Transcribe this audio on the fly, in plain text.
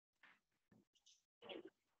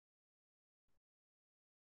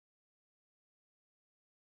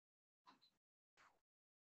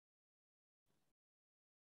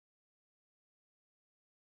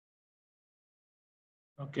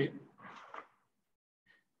Okay.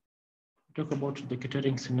 Talk about the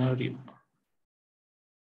catering scenario.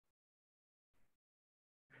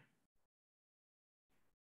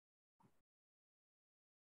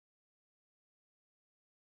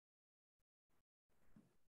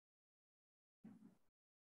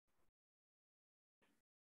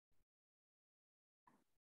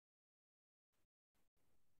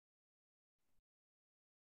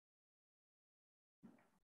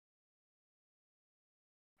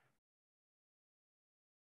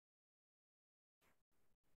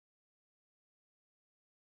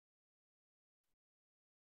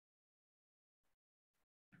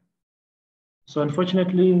 So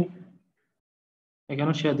unfortunately, I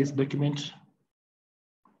cannot share this document.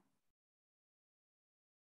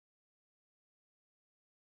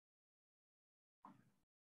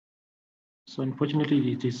 So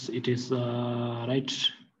unfortunately, it is right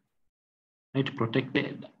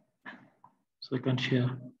protected. So I can't share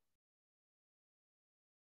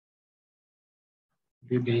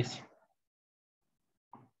with you guys.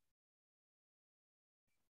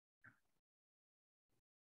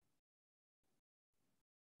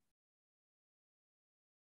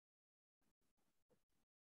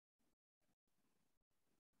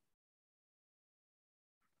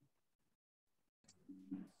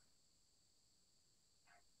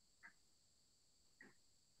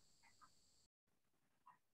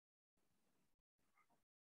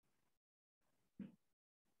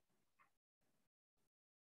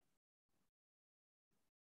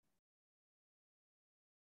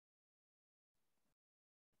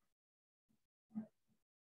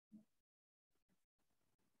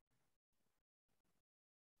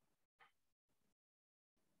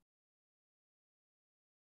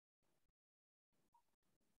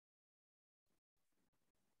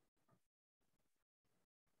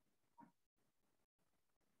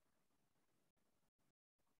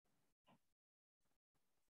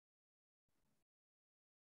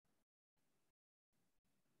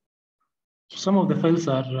 Some of the files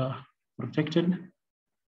are protected.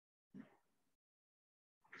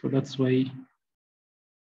 So that's why.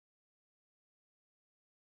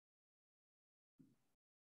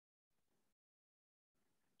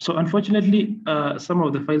 So unfortunately, some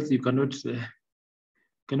of the files you cannot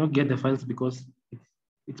get the files because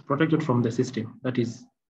it's protected from the system. That is,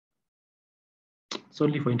 it's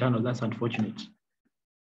only for internal. That's unfortunate.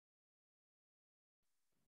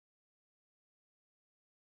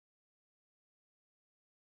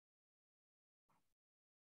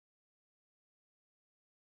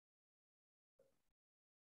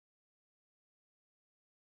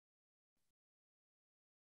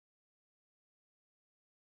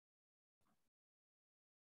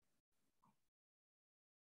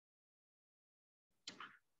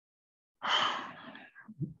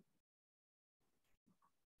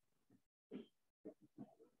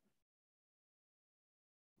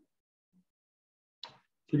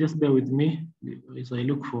 So just bear with me as I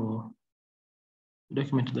look for a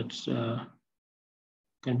document that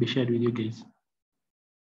can be shared with you guys.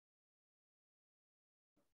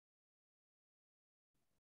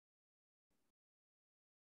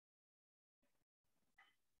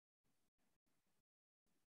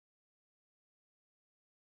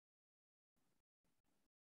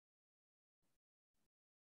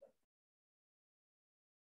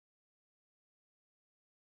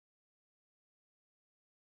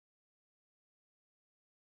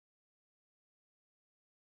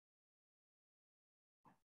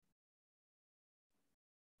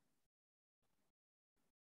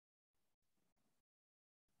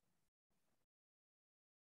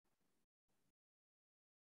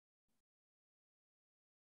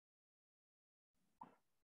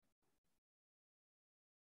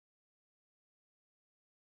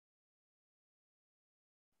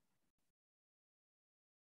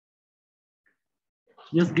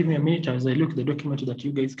 Just give me a minute as I look at the document that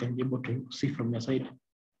you guys can be able to see from your side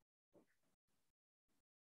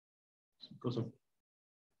because of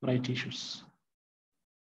right issues.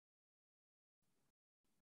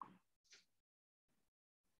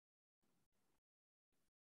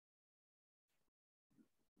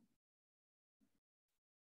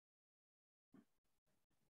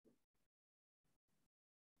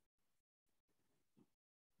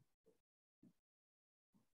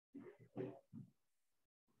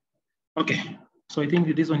 Okay, so I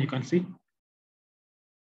think this one you can see.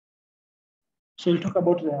 So we'll talk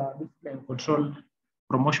about the display and control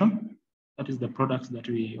promotion. That is the products that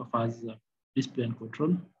we offer as display and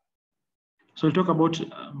control. So we'll talk about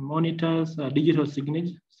monitors, digital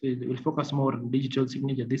signage. So we'll focus more on digital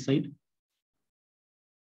signage at this side.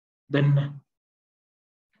 Then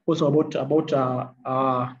Also about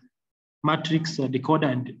matrix,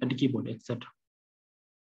 decoder, and keyboard, etc.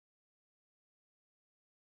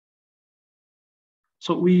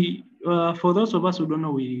 So we, for those of us who don't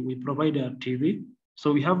know, we provide a TV.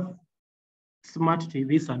 So we have smart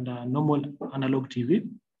TVs and normal analog TV,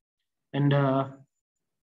 and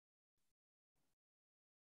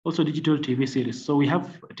also digital TV series. So we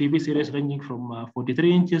have TV series ranging from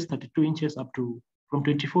 43 inches, 32 inches, up to from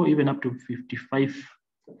 24, even up to 55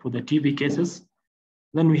 for the TV cases.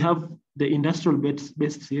 Then we have the industrial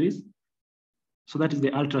based series. So that is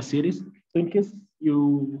the Ultra series. So in case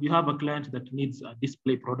you have a client that needs a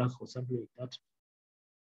display product or something like that,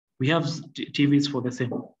 we have TVs for the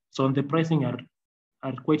same. So the pricing are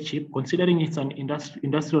quite cheap, considering it's an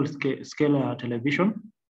industrial scale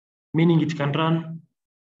television, meaning it can run,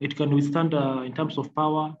 it can withstand in terms of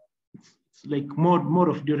power. It's like more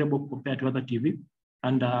of durable compared to other TV,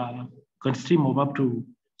 and can stream of up to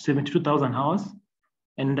 72,000 hours.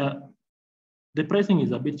 And the pricing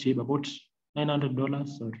is a bit cheap, about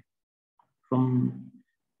 $900, or from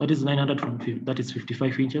that is 900 from that is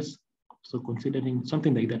 55 inches. So considering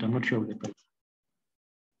something like that, I'm not sure of the price.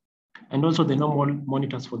 And also the normal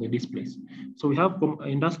monitors for the displays. So we have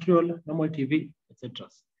industrial, normal TV, etc.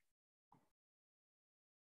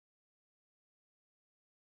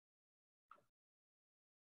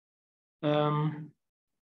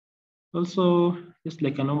 Also, just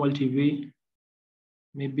like a normal TV,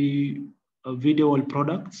 maybe a video wall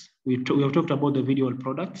products. We have talked about the video wall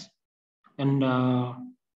products, and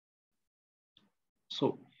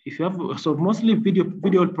so if you have, so mostly video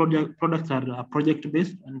products are project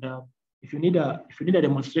based, and if you need a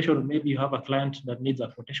demonstration, or maybe you have a client that needs a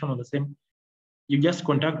quotation on the same, you just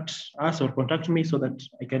contact us or contact me so that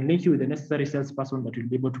I can link you with the necessary salesperson that will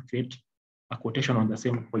be able to create a quotation on the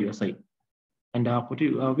same for your site. And our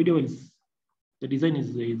video is, the design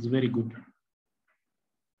is very good.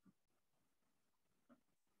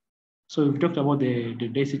 So we've talked about the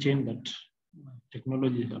daisy chain that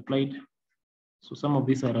technology is applied. So some of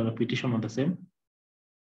these are a repetition on the same.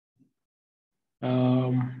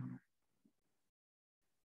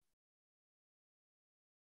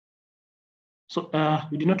 So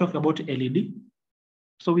we did not talk about LED.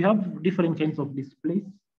 So we have different kinds of displays,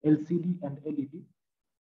 LCD and LED.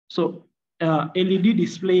 So LED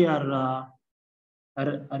display are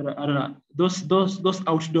those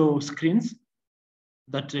outdoor screens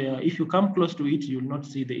that if you come close to it, you'll not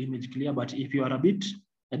see the image clear. But if you are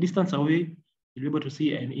a distance away, you'll be able to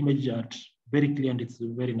see an image that very clear, and it's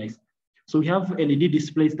very nice. So we have LED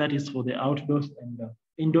displays that is for the outdoors, and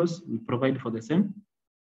indoors we provide for the same.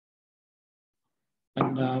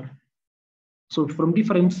 And so from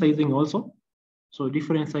different sizing also, so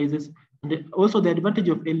different sizes. And also the advantage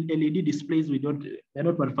of LED displays, they're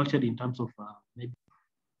not manufactured in terms of maybe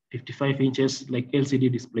 55 inches like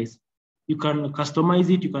LCD displays. You can customize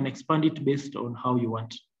it, you can expand it based on how you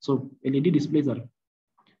want. So LED displays are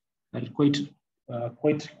quite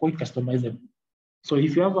customizable. So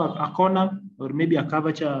if you have a corner or maybe a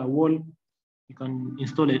curvature wall, you can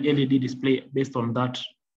install an LED display based on that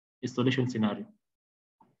installation scenario.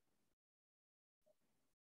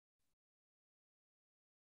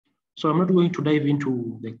 So I'm not going to dive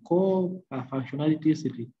into the core functionalities,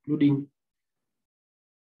 including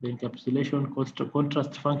the encapsulation,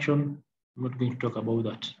 contrast function. I'm not going to talk about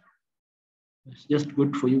that. It's just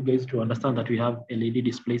good for you guys to understand that we have LED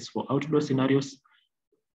displays for outdoor scenarios.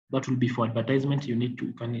 That will be for advertisement. You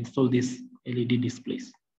can install these LED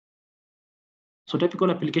displays. So typical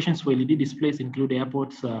applications for LED displays include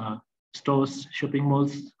airports, stores, shopping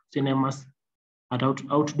malls, cinemas, and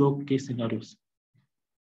outdoor case scenarios.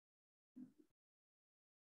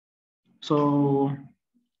 So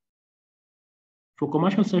for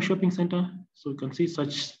commercial shopping center, so you can see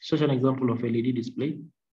such an example of LED display.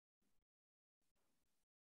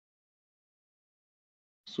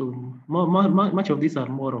 So much of these are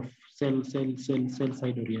more of sell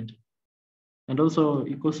side oriented. And also,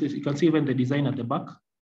 you can see even the design at the back.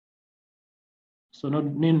 So no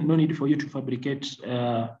need for you to fabricate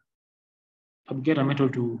a metal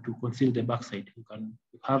to conceal the backside. You can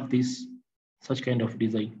have such kind of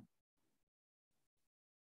design.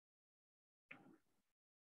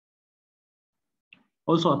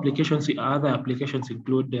 Also, other applications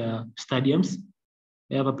include stadiums.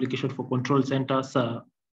 They have application for control centers,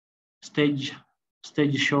 stage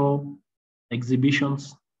show,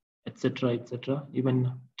 exhibitions, etc.,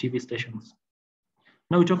 even TV stations.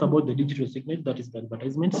 Now we talk about the digital signage, that is the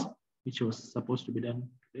advertisements, which was supposed to be done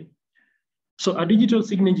today. So a digital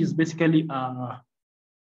signage is basically like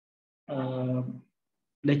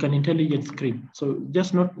an intelligent screen. So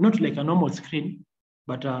just not like a normal screen,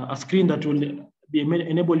 but a screen that will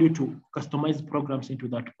enable you to customize programs into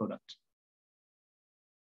that product.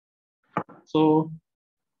 So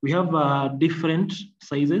we have different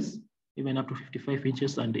sizes, even up to 55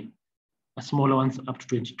 inches, and smaller ones up to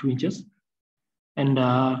 22 inches. And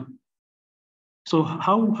so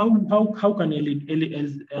how can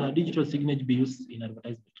digital signage be used in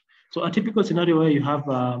advertisement? So a typical scenario where you have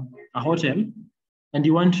a hotel and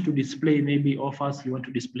you want to display maybe offers, you want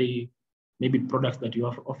to display maybe products that you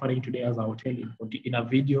are offering today as a hotel in a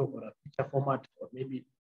video or a picture format, or maybe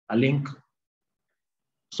a link.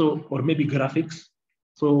 So, or maybe graphics.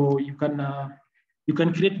 So you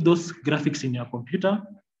can create those graphics in your computer,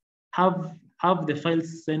 have the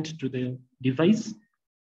files sent to the device,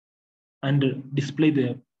 and display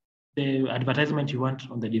the advertisement you want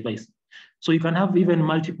on the device. So you can have even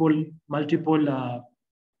multiple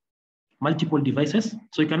devices.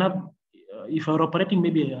 So you can have, if you're operating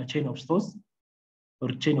maybe a chain of stores or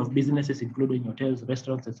chain of businesses, including hotels,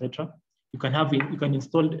 restaurants, etc., you can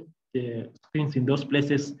install the screens in those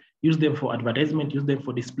places, use them for advertisement, use them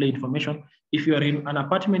for display information. If you are in an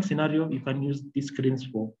apartment scenario, you can use these screens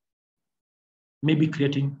for maybe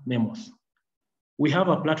creating memos. We have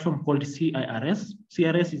a platform called CIRS.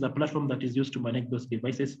 CIRS is a platform that is used to manage those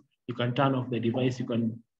devices. You can turn off the device. You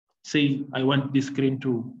can say, I want this screen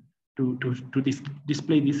to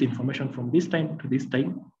display this information from this time to this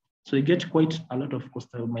time. So you get quite a lot of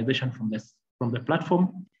customization from the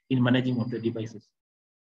platform in managing of the devices.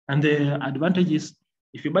 And the advantage is,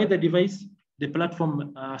 if you buy the device, the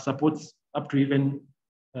platform supports up to even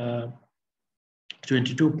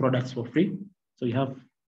 22 products for free. So you have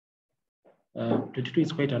 22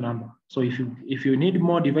 is quite a number. So if you need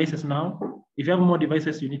more devices now, if you have more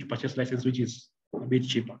devices, you need to purchase license, which is a bit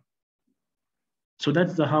cheaper. So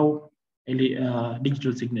that's how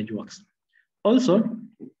digital signage works. Also,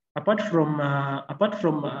 apart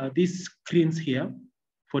from these screens here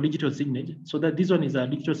for digital signage, so that this one is a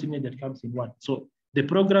digital signage that comes in one. So the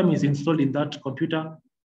program is installed in that computer.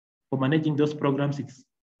 For managing those programs, it's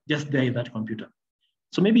just there in that computer.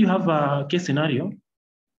 So maybe you have a case scenario.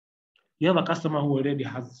 You have a customer who already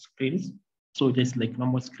has screens, so just like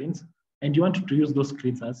normal screens, and you want to use those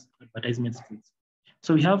screens as advertisement screens.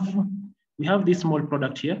 So we have this small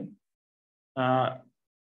product here.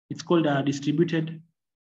 It's called a distributed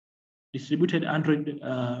Android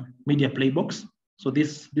media playbox. So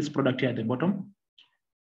this product here at the bottom.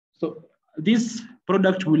 So this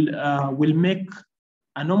product will make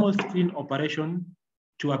a normal screen operation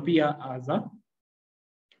to appear as a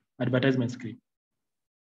advertisement screen.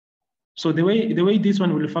 So the way this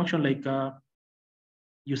one will function, like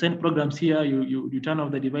you send programs here, you turn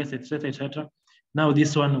off the device, etc., etc. Now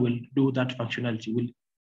this one will do that functionality, will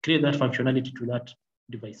create that functionality to that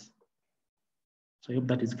device. So I hope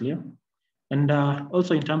that is clear. And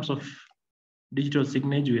also in terms of digital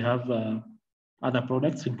signage, we have other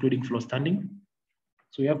products, including floor standing.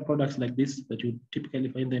 So we have products like this that you typically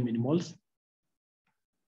find them in malls.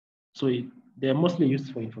 So they are mostly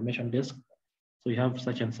used for information desk. So you have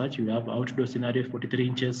such and such. You have outdoor scenario, 43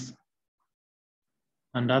 inches,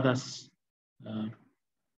 and others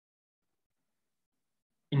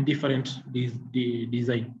in different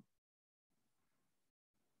design.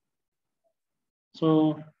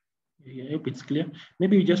 So I hope it's clear.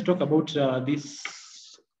 Maybe we just talk about this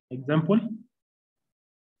example.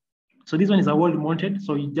 So this one is a wall mounted.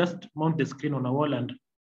 So you just mount the screen on a wall, and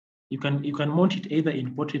you can mount it either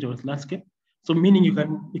in portrait or landscape. So meaning you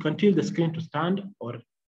can tilt the screen to stand or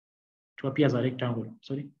to appear as a rectangle.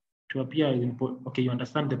 Sorry, to appear in okay, you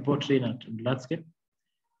understand the portrait and landscape.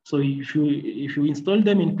 So if you install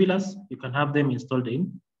them in pillars, you can have them installed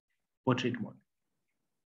in portrait mode.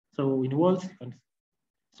 So in walls,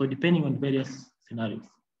 so depending on various scenarios.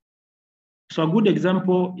 So a good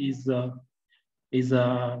example is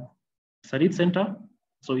Sarit Center.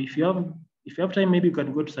 So if you have time, maybe you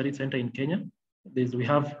can go to Sarit Center in Kenya. We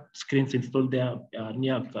have screens installed there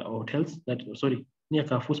near hotels. Near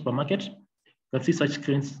Carrefour supermarket. You can see such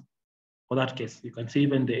screens. For that case, you can see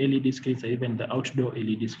even the LED screens or even the outdoor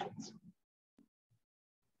LED screens.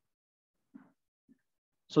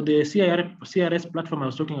 So the CIRS platform I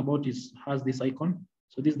was talking about has this icon.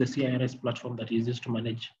 So this is the CIRS platform that is used to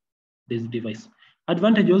manage this device.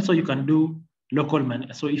 Advantage also, you can do local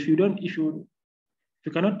management. So if you don't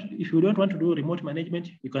want to do remote management,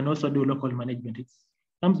 you can also do local management. It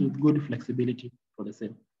comes with good flexibility for the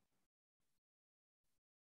same.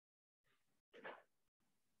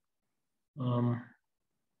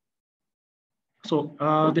 So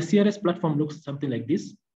the CRS platform looks something like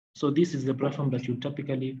this. So this is the platform that you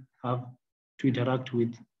typically have to interact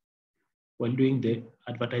with while doing the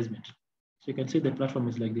advertisement. So you can see the platform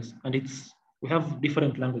is like this, and we have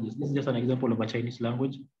different languages. This is just an example of a Chinese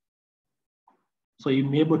language. So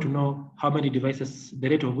you'll be able to know how many devices, the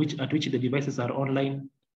rate of which at which the devices are online,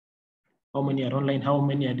 how many are online, how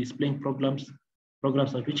many are displaying programs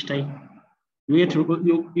at which time. You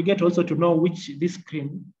get also to know this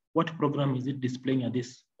screen, what program is it displaying at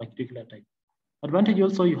this particular time. Advantage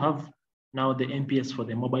also, you have now the MPS for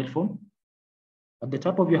the mobile phone. At the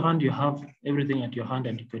top of your hand, you have everything at your hand,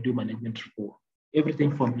 and you can do management for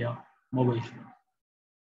everything from your mobile phone.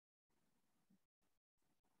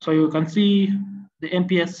 So you can see the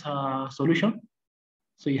MPS solution.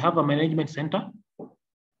 So you have a management center,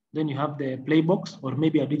 then you have the play box or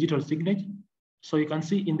maybe a digital signature. So you can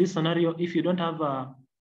see in this scenario, if you don't have a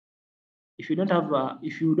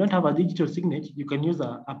digital signature, you can use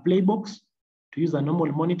a play box to use a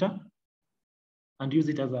normal monitor and use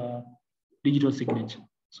it as a digital signature.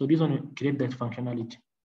 So this one will create that functionality.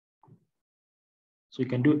 So you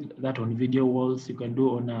can do that on video walls, you can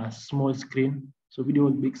do on a small screen. So video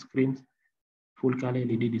walls, big screens, full color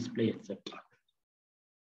LED display, etc.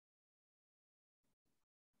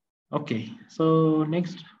 Okay, so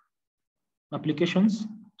next, applications.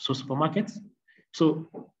 So supermarkets. So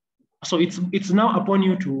it's now upon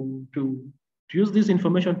you to use this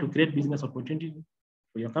information to create business opportunity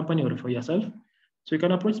for your company or for yourself. So you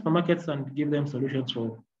can approach supermarkets and give them solutions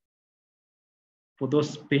for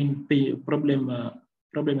those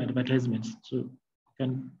problem advertisements. So you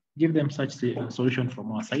can give them such a solution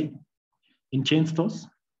from our side in chain stores,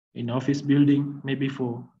 in office building, maybe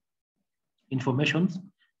for informations.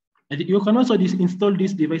 And you can also install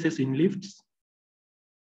these devices in lifts.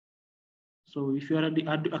 So if you are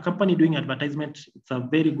a company doing advertisement, it's a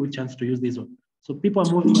very good chance to use this one. So people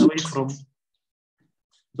are moving away from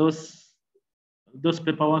those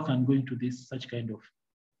paperwork and going to such kind of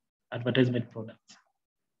advertisement products.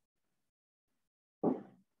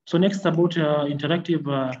 So next, about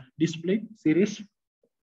interactive display series.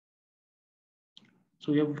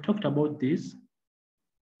 So we have talked about this.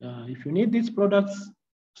 If you need these products,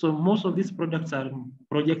 so most of these products are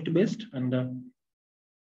project-based, and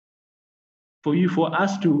for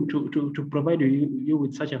us to provide you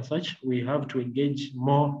with such and such, we have to engage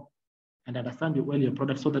more and understand well your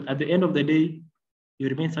product, so that at the end of the day, you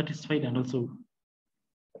remain satisfied and also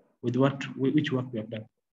with which work we have done.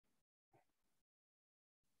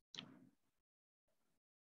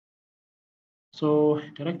 So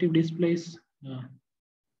interactive displays.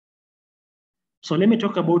 So let me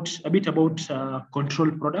talk a bit about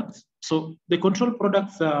control products. So the control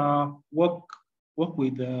products work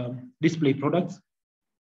with display products.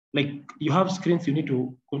 Like you have screens, you need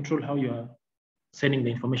to control how you are sending the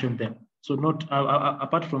information there. So not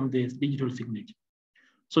apart from this digital signature.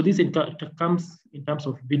 So this comes in terms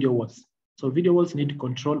of video walls. So video walls need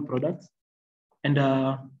control products, and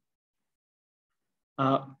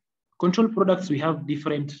control products, we have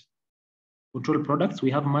different control products.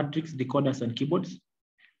 We have matrix, decoders, and keyboards.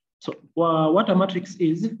 So what a matrix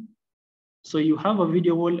is, so you have a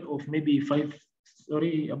video wall of maybe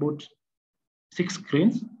about 6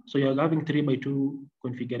 screens. So you're having 3x2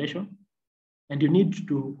 configuration, and you need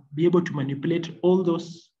to be able to manipulate all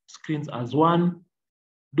those screens as one,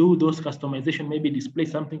 do those customization, maybe display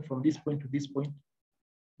something from this point to this point.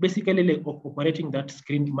 Basically, like operating that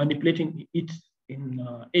screen, manipulating it in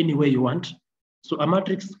any way you want. So a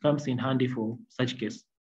matrix comes in handy for such case.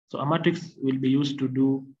 So a matrix will be used to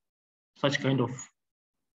do such kind of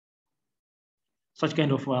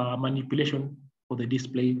manipulation for the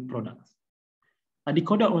display products. A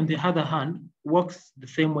decoder, on the other hand, works the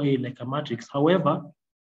same way like a matrix. However,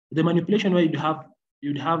 the manipulation where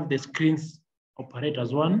you'd have the screens operate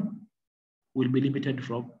as one will be limited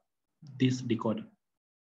from this decoder.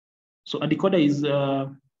 So a decoder is,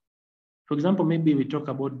 for example, maybe we talk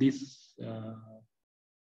about this.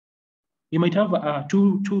 You might have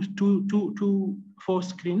 4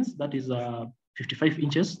 screens, that is 55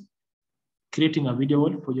 inches, creating a video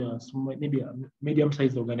wall for your maybe a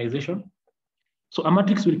medium-sized organization. So a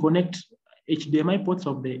matrix will connect HDMI ports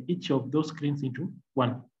of each of those screens into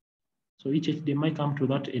one. So each HDMI come to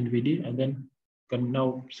that NVD, and then can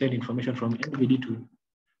now send information from NVD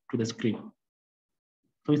to the screen.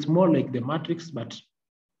 So it's more like the matrix, but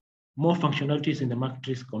more functionalities in the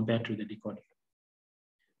matrix compared to the decoder.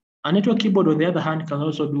 A network keyboard, on the other hand, can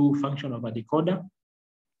also do function of a decoder,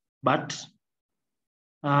 but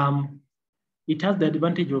it has the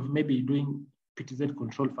advantage of maybe doing PTZ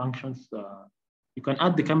control functions. You can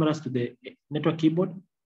add the cameras to the network keyboard,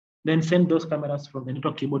 then send those cameras from the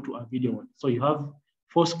network keyboard to a video one. So you have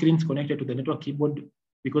 4 screens connected to the network keyboard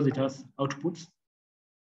because it has outputs.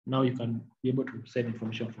 Now you can be able to send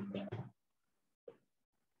information from there.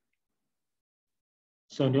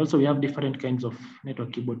 So, and also we have different kinds of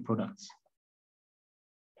network keyboard products.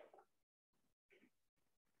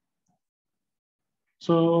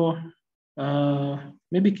 So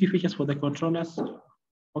maybe key features for the controllers,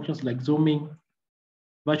 options like zooming,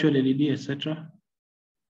 virtual LED, etc.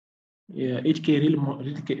 Yeah, 8K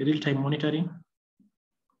real-time monitoring,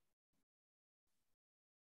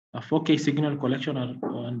 a 4K signal collection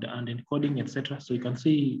and encoding, etc. So you can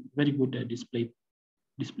see very good display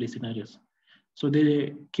scenarios. So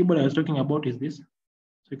the keyboard I was talking about is this.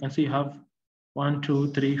 So you can see you have 1,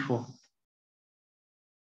 2, 3, 4.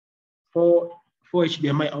 Four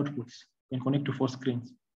HDMI outputs. You can connect to 4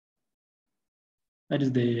 screens. That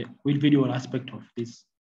is the visual aspect of this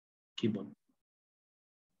keyboard.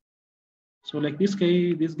 So like this guy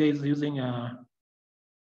is using a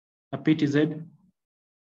PTZ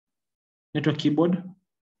network keyboard.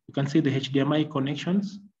 You can see the HDMI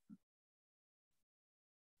connections.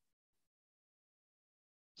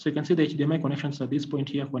 So you can see the HDMI connections at this point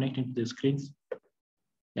here connecting to the screens.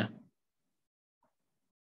 Yeah.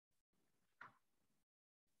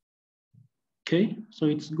 Okay, so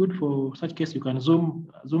it's good for such case. You can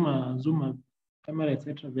zoom a camera,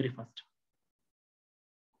 etc. very fast.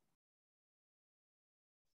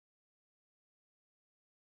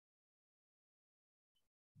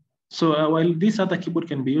 So while this other keyboard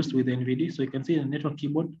can be used with NVD, so you can see the network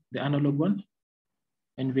keyboard, the analog one,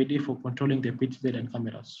 NVD for controlling the PTZ and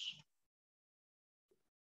cameras.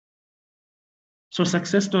 So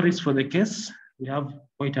success stories for the case, we have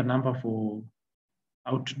quite a number for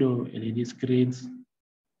outdoor LED screens.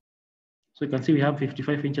 So you can see we have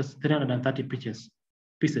 55 inches, 330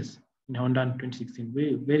 pieces in Honda 2016.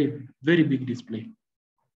 Very big display.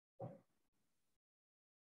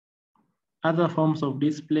 Other forms of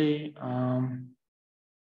display,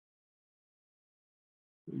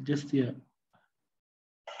 just here.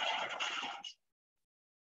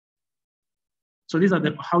 So these are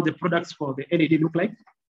how the products for the LED look like.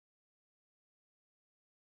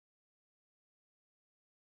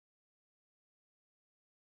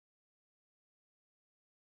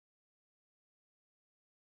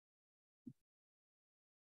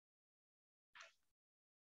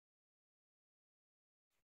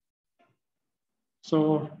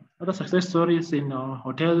 So other success stories in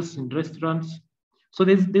hotels, in restaurants. So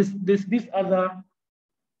there's this other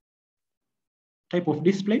type of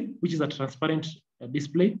display, which is a transparent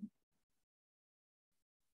display.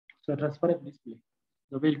 So a transparent display,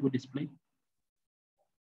 a very good display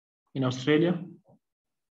in Australia,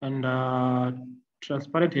 and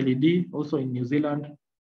transparent LED also in New Zealand, and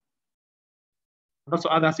also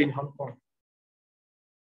others in Hong Kong.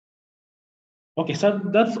 Okay, so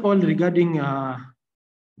that's all regarding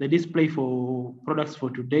the display for products for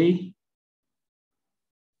today.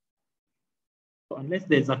 So unless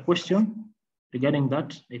there's a question regarding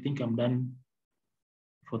that, I think I'm done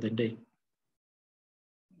for the day.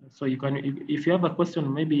 So you can, if you have a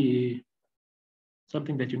question, maybe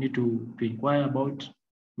something that you need to inquire about,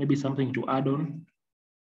 maybe something to add on,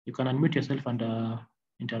 you can unmute yourself and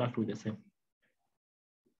interact with the same.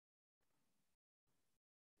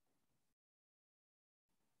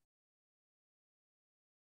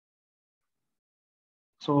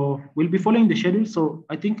 So we'll be following the schedule. So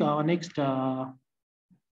I think our next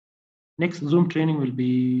Zoom training will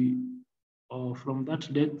be from that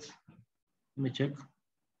date. Let me check.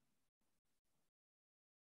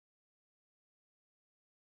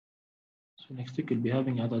 So next week we'll be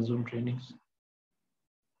having other Zoom trainings.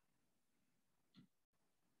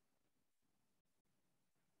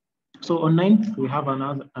 So on 9th, we have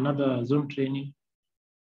another Zoom training.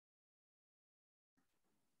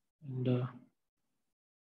 And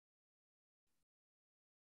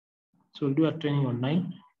so we'll do a training on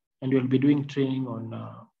 9th, and we'll be doing training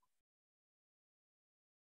on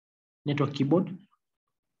network keyboard.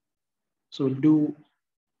 So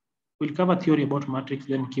we'll cover theory about matrix,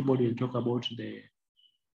 then keyboard we'll talk about the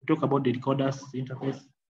decoders interface.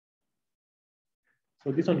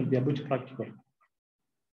 So this one will be a bit practical.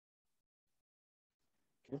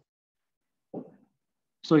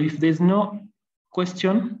 So if there's no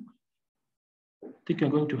question, I think we're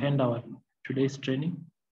going to end our today's training.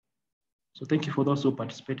 So thank you for those who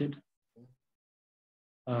participated.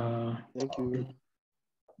 Thank you.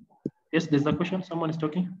 Yes, there's a question. Someone is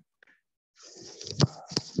talking.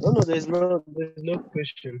 No, there's no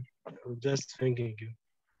question. I'm just thanking you.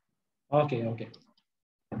 Okay.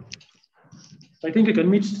 So I think we can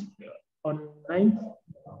meet on 9th.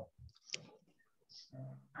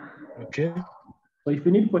 Okay. So if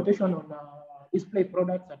you need quotation on display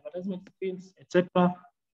products, advertisement screens, etc.,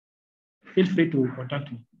 feel free to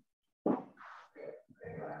contact me.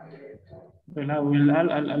 Well,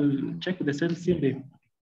 I'll check the sales team. They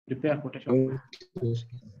prepare quotation. Okay.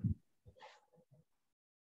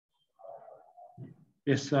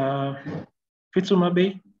 Yes, Fitsuma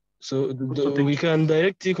Bay. So we can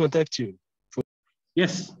directly contact you.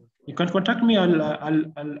 Yes, you can contact me.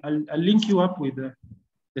 I'll link you up with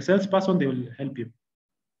the salesperson. They will help you.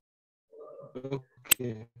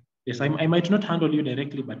 Okay. Yes, I might not handle you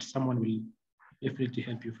directly, but someone will definitely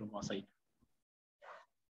help you from our side.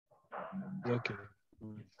 Okay.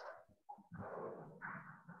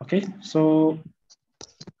 Okay, so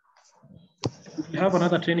we have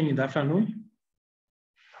another training in the afternoon.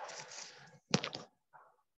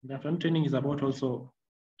 The afternoon training is about also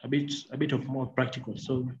a bit of more practical.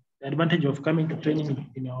 So the advantage of coming to training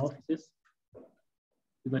in our offices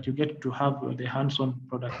is that you get to have the hands-on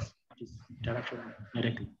products, that is interaction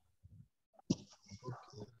directly.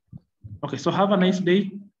 Okay, so have a nice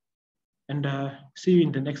day and see you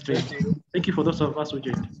in the next training. Thank you for those of us who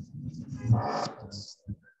joined.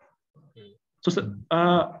 So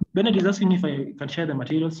Bernard is asking if I can share the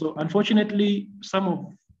materials. So unfortunately,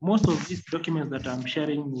 most of these documents that I'm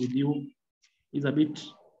sharing with you is a bit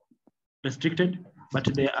restricted, but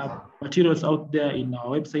there are materials out there in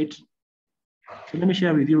our website. So let me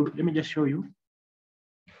share with you. Let me just show you.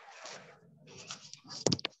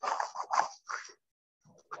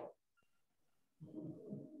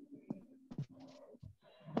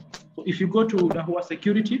 So if you go to Dahua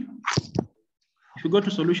Security, if you go to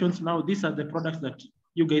solutions now, these are the products that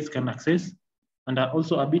you guys can access, and are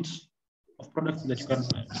also a bit of products that you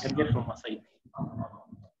can get from our site.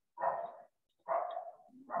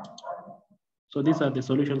 So these are the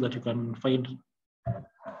solutions that you can find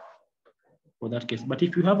for that case. But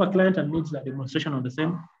if you have a client and needs a demonstration on the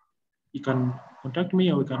same, you can contact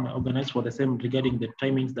me, or we can organize for the same regarding the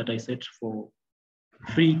timings that I set for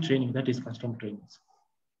free training, that is custom trainings.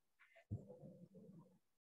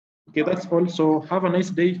 Okay, that's all. So have a nice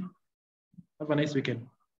day. Have a nice weekend.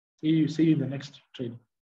 See you in the next training.